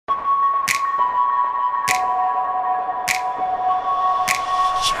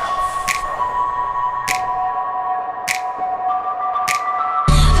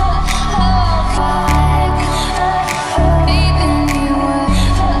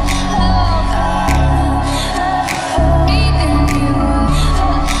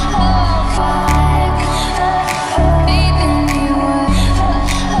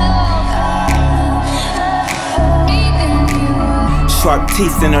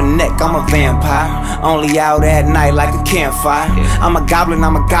teeth in her neck, I'm a vampire. Only out at night like a campfire. I'm a goblin,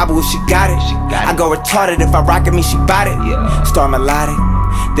 I'm a gobble if she got it. I go retarded if I rock it, me she bought it. Start melodic,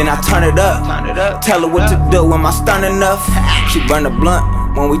 then I turn it up. Tell her what to do when my stun enough. She burn the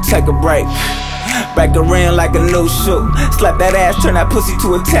blunt when we take a break. Back her in like a new shoe. Slap that ass, turn that pussy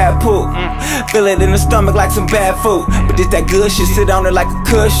to a tadpole. Feel it in the stomach like some bad food. But this that good shit, sit on it like a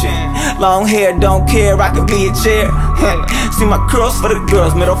cushion. Long hair, don't care, I could be a chair. See my curls for the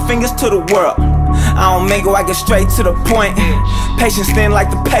girls, middle fingers to the world. I don't mingle, I get straight to the point. Patience thin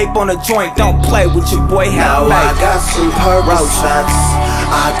like the paper on a joint. Don't play with your boy, how I got some purple shots,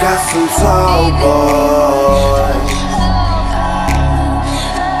 I got some tall boys.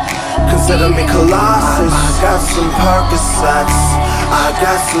 Consider me Colossus. I got some Percocets, I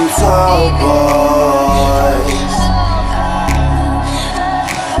got some tall boys.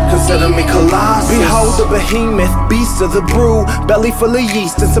 Consider me Colossus. Behold the behemoth, beast of the brew. Belly full of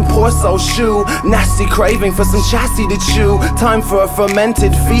yeast and some poor soul shoe. Nasty craving for some chassis to chew. Time for a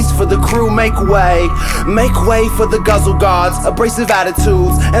fermented feast for the crew. Make way for the guzzle guards. Abrasive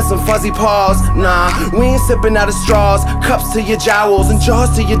attitudes and some fuzzy paws. Nah, we ain't sipping out of straws. Cups to your jowls and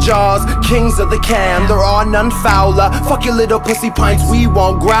jaws to your jaws. Kings of the cam, there are none fouler. Fuck your little pussy pints, we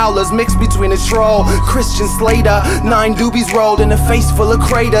want growlers. Mixed between a troll, Christian Slater. 9 doobies rolled in a face full of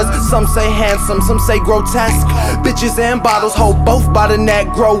craters. Some say handsome, some say grotesque. Bitches and bottles hold both by the neck.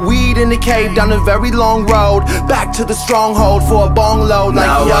 Grow weed in the cave down a very long road. Back to the stronghold for a bong load. Like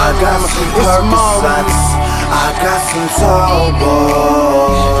now I got some Percocets, I got some tall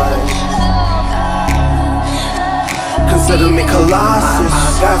boys. Consider me Colossus.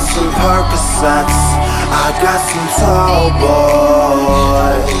 I got some Percocets, I got some tall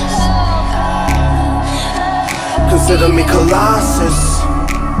boys. Consider me Colossus.